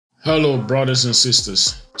Hello, brothers and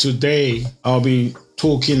sisters. Today, I'll be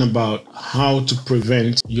talking about how to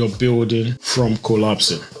prevent your building from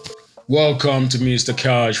collapsing. Welcome to Mr.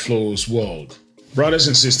 Cash Flow's world. Brothers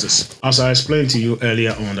and sisters, as I explained to you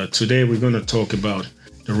earlier on, that today we're going to talk about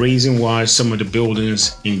the reason why some of the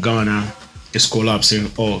buildings in Ghana is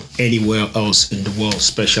collapsing or anywhere else in the world,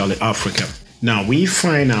 especially Africa. Now, we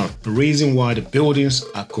find out the reason why the buildings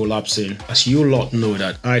are collapsing. As you lot know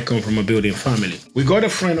that I come from a building family. We got a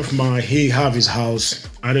friend of mine, he have his house.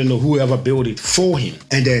 I don't know whoever built it for him.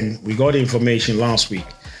 And then we got information last week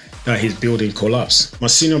that his building collapsed. My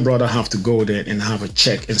senior brother have to go there and have a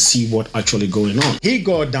check and see what actually going on. He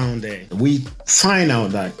got down there. We find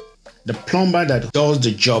out that the plumber that does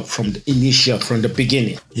the job from the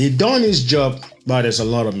beginning, he done his job, but there's a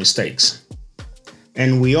lot of mistakes.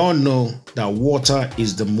 And we all know that water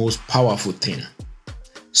is the most powerful thing.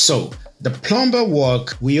 So the plumber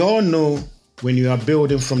work, we all know when you are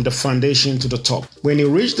building from the foundation to the top. When you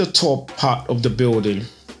reach the top part of the building,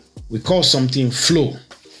 we call something flow.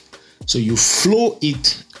 So you flow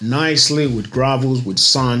it nicely with gravels, with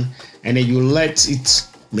sand, and then you let it,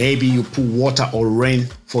 maybe you put water or rain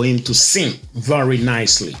for him to sink very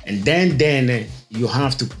nicely. And then you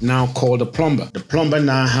have to now call the plumber. The plumber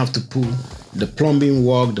now have to put the plumbing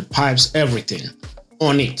work, the pipes, everything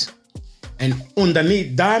on it. And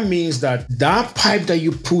underneath, that means that that pipe that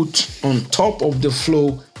you put on top of the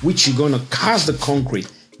floor, which you're gonna cast the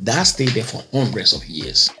concrete, that stay there for hundreds of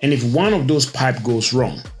years. And if one of those pipes goes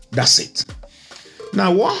wrong, that's it.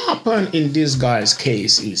 Now, what happened in this guy's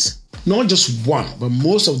case is not just one, but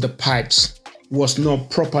most of the pipes was not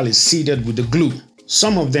properly seated with the glue.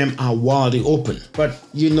 Some of them are wildly open, but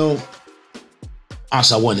you know,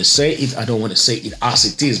 as I want to say it, I don't want to say it as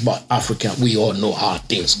it is, but Africa, we all know how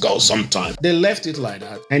things go sometimes. They left it like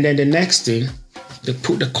that. And then the next thing, they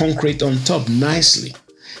put the concrete on top nicely.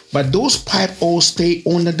 But those pipes all stay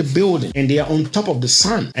under the building and they are on top of the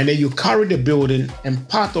sand. And then you carry the building and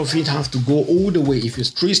part of it have to go all the way. If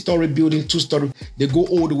it's 3-story building, 2-story, they go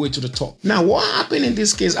all the way to the top. Now, what happened in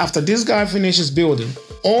this case, after this guy finishes building,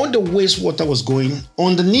 all the wastewater was going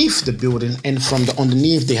underneath the building, and from the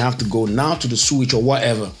underneath, they have to go now to the sewage or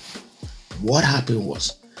whatever. What happened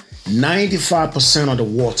was 95% of the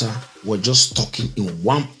water were just stuck in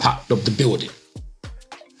one part of the building.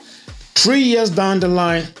 3 years down the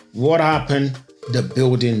line, what happened? The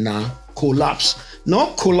building now collapsed.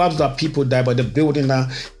 Not collapsed that people die, but the building now,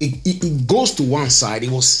 it goes to one side.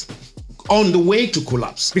 It was on the way to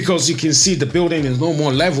collapse because you can see the building is no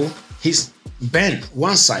more level. He's bent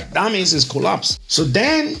one side. That means it's collapsed. So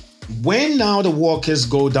then when now the workers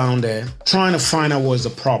go down there trying to find out what's the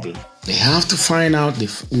problem, they have to find out,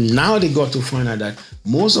 now they got to find out that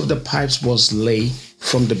most of the pipes was laid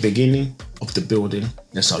from the beginning of the building.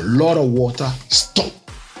 There's a lot of water stopped.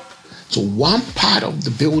 So one part of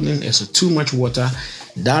the building is too much water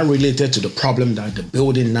that related to the problem that the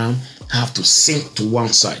building now have to sink to one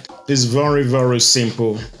side. It's very, very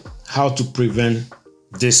simple how to prevent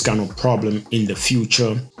this kind of problem in the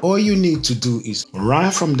future. All you need to do is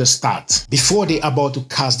right from the start, before they're about to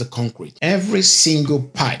cast the concrete, every single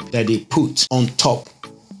pipe that they put on top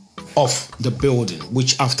of the building,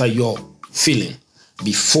 which after your filling,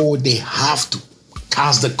 before they have to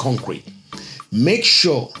cast the concrete, make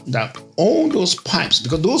sure that all those pipes,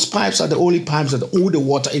 because those pipes are the only pipes that all the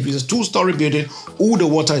water, if it's a 2-story building, all the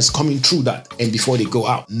water is coming through that. And before they go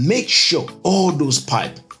out, make sure all those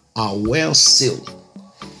pipes are well sealed.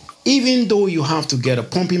 Even though you have to get a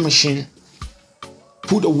pumping machine,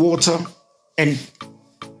 put the water and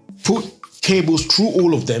put cables through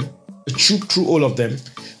all of them, a tube through all of them,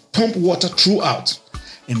 pump water throughout,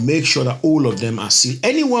 and make sure that all of them are sealed.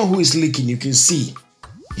 Anyone who is leaking, you can see,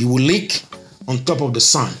 you will leak on top of the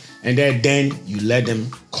sun, and then you let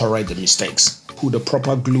them correct the mistakes. Put the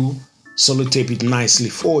proper glue, sellotape it nicely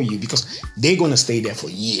for you because they're going to stay there for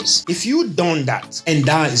years. If you done that and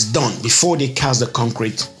that is done before they cast the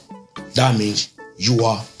concrete, that means you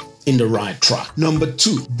are in the right track. Number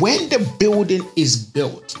 2, when the building is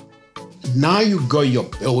built, now you got your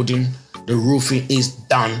building, the roofing is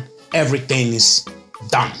done, everything is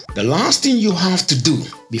done. The last thing you have to do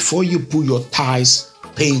before you put your tiles,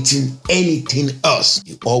 painting, anything else,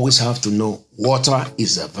 you always have to know water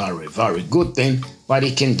is a very, very good thing, but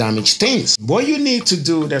it can damage things. What you need to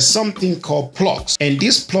do, there's something called plugs. And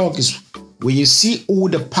this plug is when you see all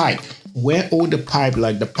the pipe, where all the pipe,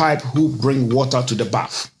 like the pipe who bring water to the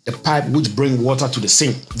bath, the pipe which bring water to the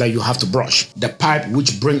sink that you have to brush, the pipe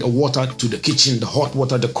which bring water to the kitchen, the hot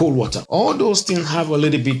water, the cold water, all those things have a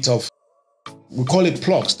little bit of, we call it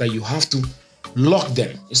plugs, that you have to lock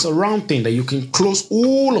them. It's a round thing that you can close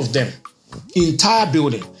all of them entire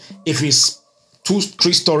building, if it's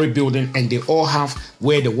 2-3-story building and they all have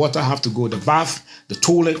where the water have to go, the bath, the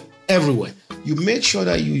toilet, everywhere, you make sure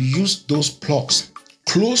that you use those plugs.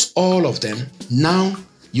 Close all of them. Now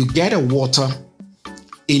you get a water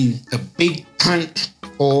in a big tank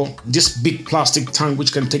or this big plastic tank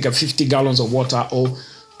which can take 50 gallons of water or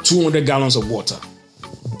 200 gallons of water.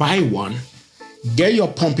 Buy one, get your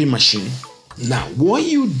pumping machine. Now what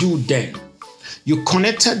you do then, you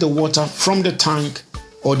connected the water from the tank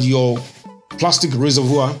or your plastic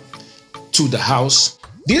reservoir to the house.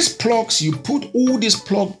 These plugs, you put all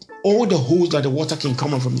the holes that the water can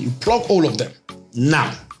come from, you plug all of them.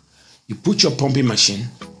 Now you put your pumping machine,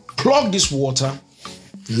 plug this water,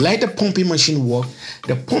 let the pumping machine work.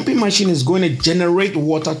 The pumping machine is going to generate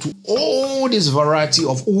water to all this variety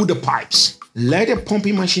of all the pipes. Let the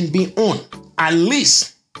pumping machine be on at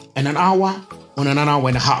least an hour or an hour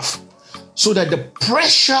and a half, so that the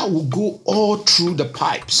pressure will go all through the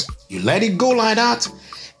pipes. You let it go like that.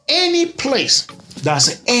 Any place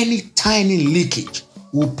that's any tiny leakage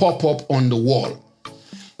will pop up on the wall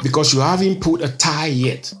because you haven't put a tile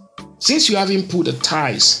yet. Since you haven't put the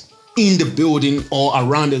tiles in the building or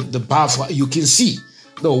around the bath, you can see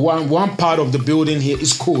the one part of the building here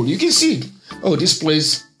is cold. You can see, oh, this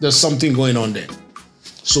place, there's something going on there.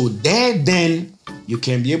 So then you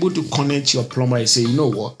can be able to connect your plumber and say, you know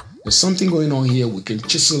what, there's something going on here. We can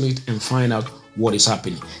chisel it and find out what is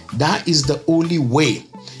happening. That is the only way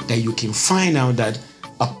that you can find out that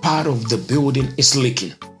a part of the building is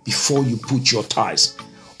leaking before you put your tiles.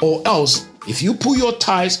 Or else, if you put your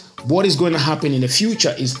tiles, what is going to happen in the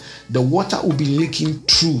future is the water will be leaking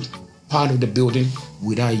through part of the building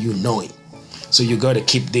without you knowing. So you got to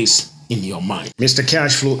keep this in your mind. Mr.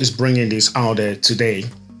 Cashflow is bringing this out there today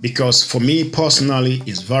because for me personally,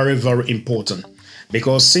 it's very, very important.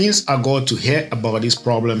 Because since I got to hear about this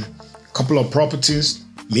problem, a couple of properties,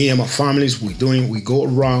 me and my families, we go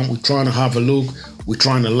around, we're trying to have a look, we're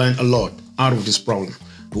trying to learn a lot out of this problem.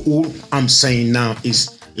 But all I'm saying now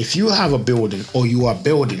is, if you have a building or you are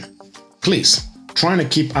building, please try to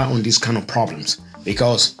keep eye on these kind of problems,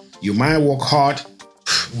 because you might work hard.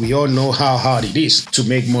 We all know how hard it is to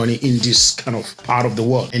make money in this kind of part of the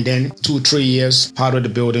world. And then 2-3 years, part of the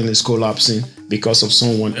building is collapsing because of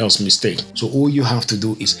someone else's mistake. So all you have to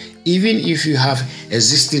do is, even if you have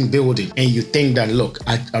existing building and you think that, look,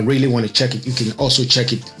 I really want to check it, you can also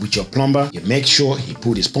check it with your plumber. You make sure he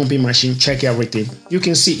put his pumping machine, check everything. You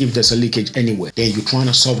can see if there's a leakage anywhere. Then you're trying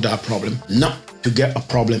to solve that problem, not to get a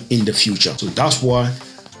problem in the future. So that's why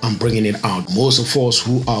I'm bringing it out. Most of us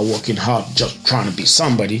who are working hard, just trying to be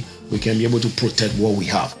somebody, we can be able to protect what we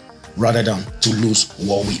have rather than to lose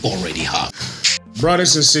what we already have.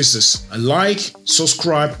 Brothers and sisters, like,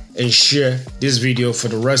 subscribe, and share this video for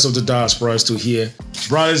the rest of the diasporas to hear.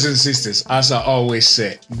 Brothers and sisters, as I always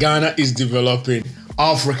say, Ghana is developing,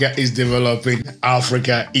 Africa is developing,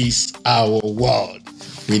 Africa is our world.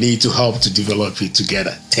 We need to help to develop it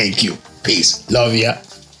together. Thank you. Peace. Love ya.